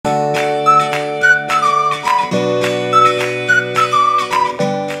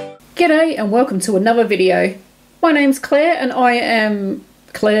G'day and welcome to another video. My name's Claire and I am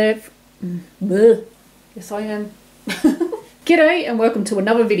Claire. Yes, I am. G'day and welcome to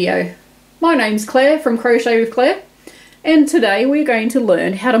another video. My name's Claire from Crochet with Claire, and today we're going to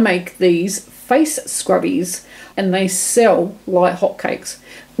learn how to make these face scrubbies, and they sell like hotcakes.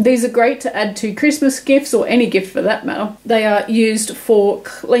 These are great to add to Christmas gifts or any gift for that matter. They are used for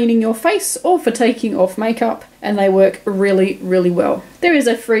cleaning your face or for taking off makeup, and they work really well. There is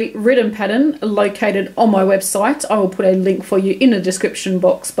a free written pattern located on my website. I will put a link for you in the description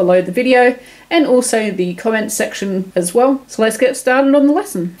box below the video and also the comments section as well. So let's get started on the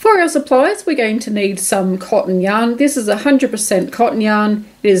lesson. For our supplies, we're going to need some cotton yarn. This is 100% cotton yarn.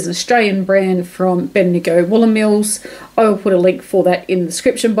 It is an Australian brand from Bendigo Woolen Mills. I will put a link for that in the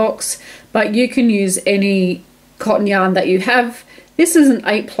description box, but you can use any cotton yarn that you have. This is an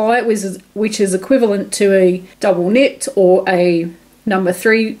 8-ply, which is equivalent to a double knit or a number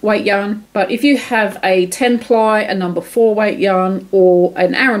 3 weight yarn. But if you have a 10-ply, a number 4 weight yarn, or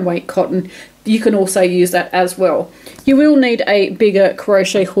an Aran weight cotton, you can also use that as well. You will need a bigger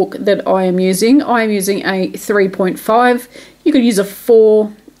crochet hook than I am using. I am using a 3.5. You could use a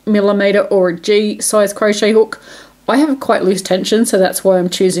 4mm or a G size crochet hook. I have quite loose tension, so that's why I'm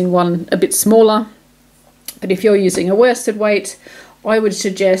choosing one a bit smaller. But if you're using a worsted weight, I would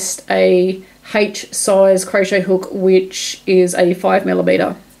suggest a H size crochet hook, which is a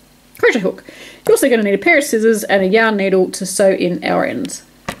 5mm crochet hook. You're also going to need a pair of scissors and a yarn needle to sew in our ends.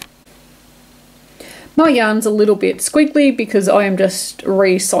 My yarn's a little bit squiggly because I am just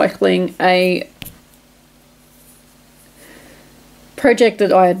recycling a project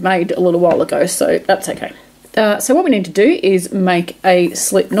that I had made a little while ago, so that's okay. So what we need to do is make a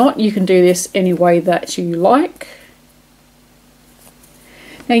slip knot. You can do this any way that you like.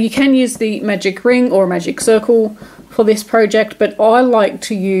 Now you can use the magic ring or magic circle for this project, but I like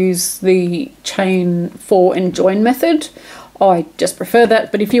to use the chain 4 and join method. I just prefer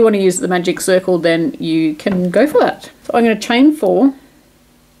that, but if you want to use the magic circle, then you can go for that. So I'm going to chain 4.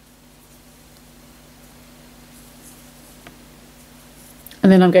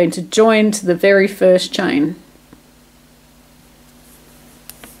 And then I'm going to join to the very first chain.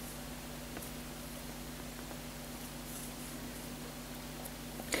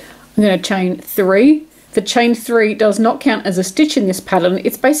 I'm going to chain 3. The chain 3 does not count as a stitch in this pattern.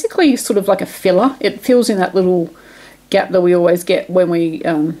 It's basically sort of like a filler. It fills in that little gap that we always get when we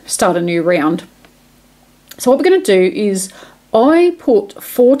start a new round. So what we're going to do is I put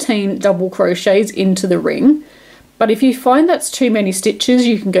 14 double crochets into the ring. But if you find that's too many stitches,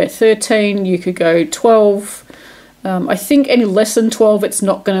 you can go 13, you could go 12. I think any less than 12, it's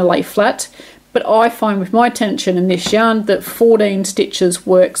not going to lay flat. But I find with my tension in this yarn that 14 stitches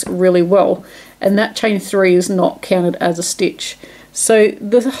works really well. And that chain 3 is not counted as a stitch. So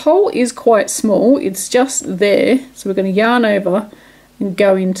the hole is quite small, it's just there. So we're going to yarn over and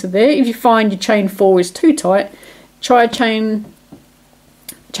go into there. If you find your chain 4 is too tight, try chain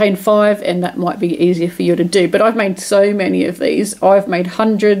 5 and that might be easier for you to do. But I've made so many of these. I've made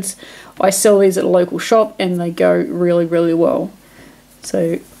hundreds. I sell these at a local shop and they go really well.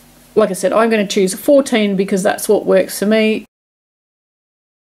 So like I said, I'm going to choose 14 because that's what works for me.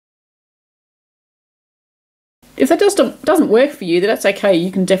 If that doesn't work for you, then that's okay.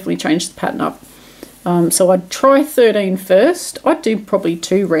 You can definitely change the pattern up. So I'd try 13 first. I'd do probably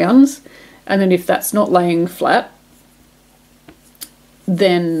 2 rounds, and then if that's not laying flat,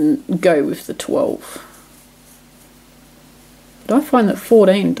 then go with the 12. But I find that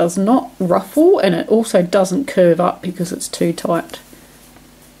 14 does not ruffle, and it also doesn't curve up because it's too tight.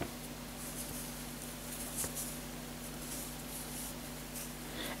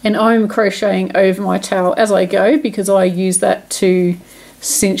 And I'm crocheting over my towel as I go because I use that to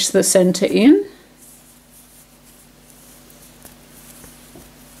cinch the centre in.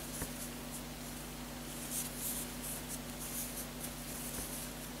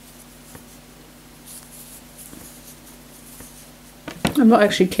 I'm not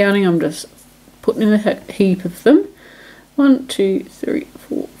actually counting, I'm just putting in a heap of them. 1, 2, 3,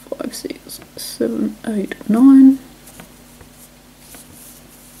 4, 5, 6, 7, 8, 9.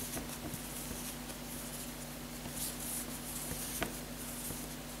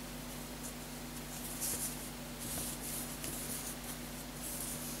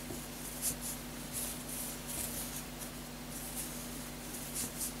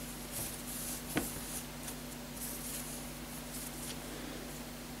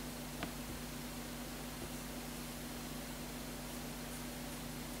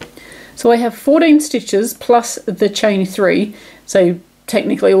 So I have 14 stitches plus the chain 3, so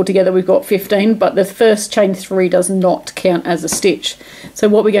technically altogether we've got 15, but the first chain 3 does not count as a stitch. So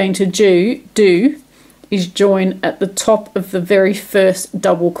what we're going to do is join at the top of the very first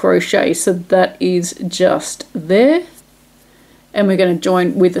double crochet. So that is just there. And we're going to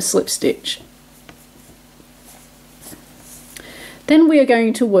join with a slip stitch. Then we are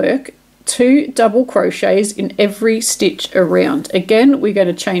going to work 2 double crochets in every stitch around. Again, we're going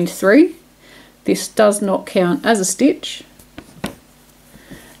to chain 3. This does not count as a stitch.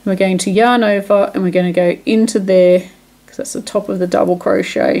 We're going to yarn over and we're going to go into there, because that's the top of the double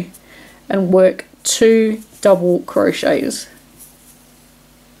crochet, and work 2 double crochets.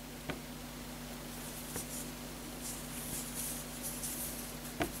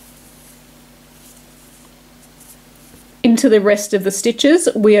 Into the rest of the stitches,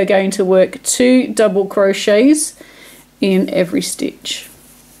 we are going to work 2 double crochets in every stitch.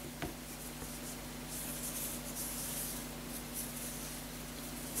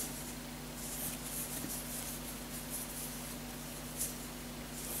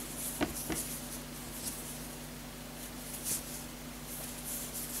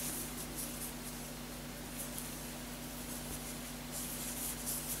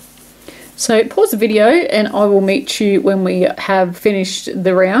 So pause the video and I will meet you when we have finished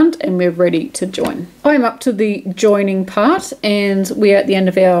the round and we're ready to join. I'm up to the joining part and we're at the end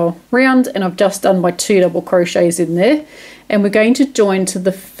of our round, and I've just done my 2 double crochets in there, and we're going to join to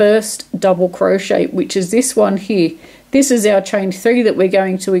the first double crochet, which is this one here. This is our chain 3 that we're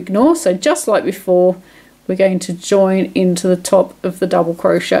going to ignore. So just like before, we're going to join into the top of the double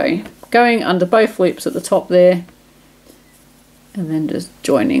crochet, going under both loops at the top there, and then just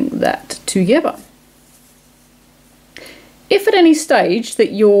joining that together. If at any stage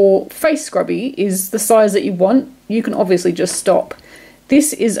that your face scrubby is the size that you want, you can obviously just stop.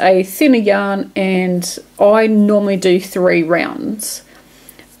 This is a thinner yarn and I normally do 3 rounds.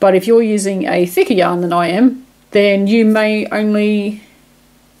 But if you're using a thicker yarn than I am, then you may only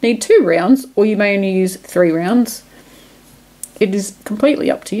need 2 rounds, or you may only use 3 rounds. It is completely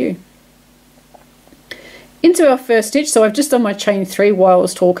up to you. Into our first stitch, so I've just done my chain 3 while I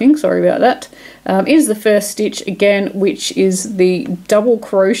was talking, sorry about that. Is the first stitch again, which is the double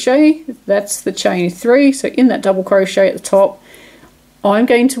crochet. That's the chain 3. So in that double crochet at the top, I'm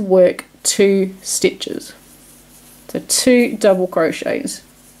going to work 2 stitches. So 2 double crochets.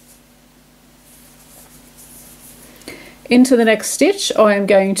 Into the next stitch, I am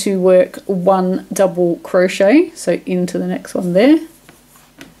going to work 1 double crochet. So into the next one there.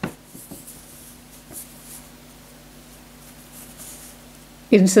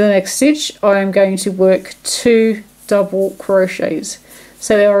 Into the next stitch, I am going to work 2 double crochets.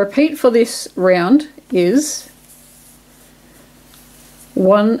 So our repeat for this round is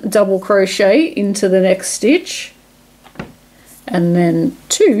 1 double crochet into the next stitch, and then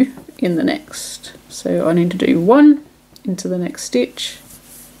 2 in the next. So I need to do 1 into the next stitch,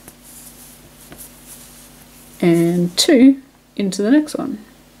 and 2 into the next one.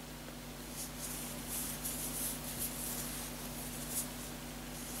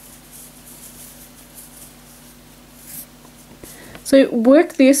 So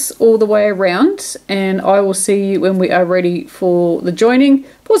work this all the way around, and I will see you when we are ready for the joining.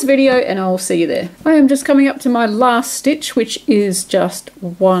 Pause the video and I'll see you there. I am just coming up to my last stitch, which is just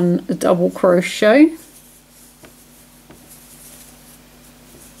 1 double crochet.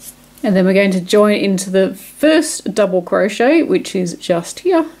 And then we're going to join into the first double crochet, which is just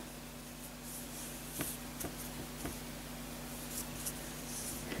here.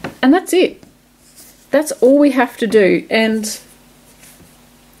 And that's it. That's all we have to do. And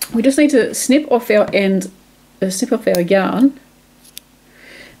we just need to snip off our end, snip off our yarn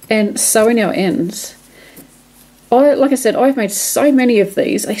and sew in our ends. Like I said, I've made so many of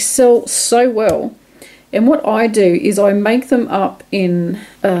these. They sell so well. And what I do is I make them up in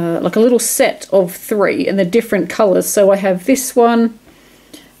like a little set of 3, and they're different colours. So I have this one,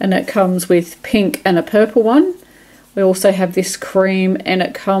 and it comes with pink and a purple one. We also have this cream, and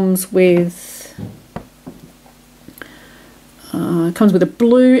it comes with a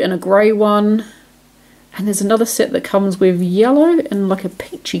blue and a grey one, and there's another set that comes with yellow and like a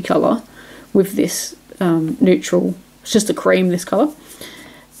peachy colour with this neutral, it's just a cream this colour,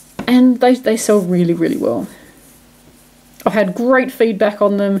 and they sell really, really well. I've had great feedback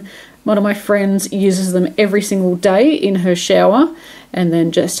on them. One of my friends uses them every single day in her shower and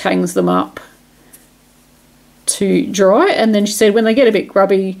then just hangs them up to dry, and then she said when they get a bit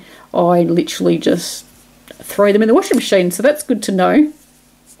grubby I literally just throw them in the washing machine. So that's good to know.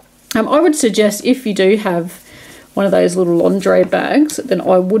 I would suggest, if you do have one of those little lingerie bags, then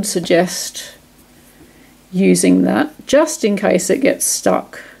I would suggest using that just in case it gets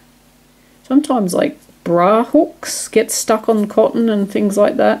stuck. Sometimes like bra hooks get stuck on cotton and things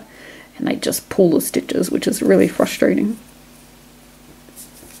like that, and they just pull the stitches, which is really frustrating.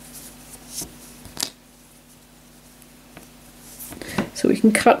 So we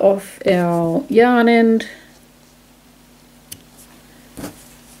can cut off our yarn end.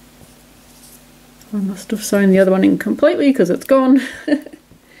 I must have sewn the other one in completely because it's gone.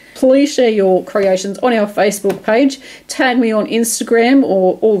 Please share your creations on our Facebook page. Tag me on Instagram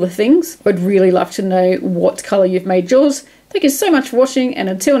or all the things. I'd really love to know what colour you've made yours. Thank you so much for watching, and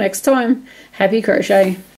until next time, happy crochet.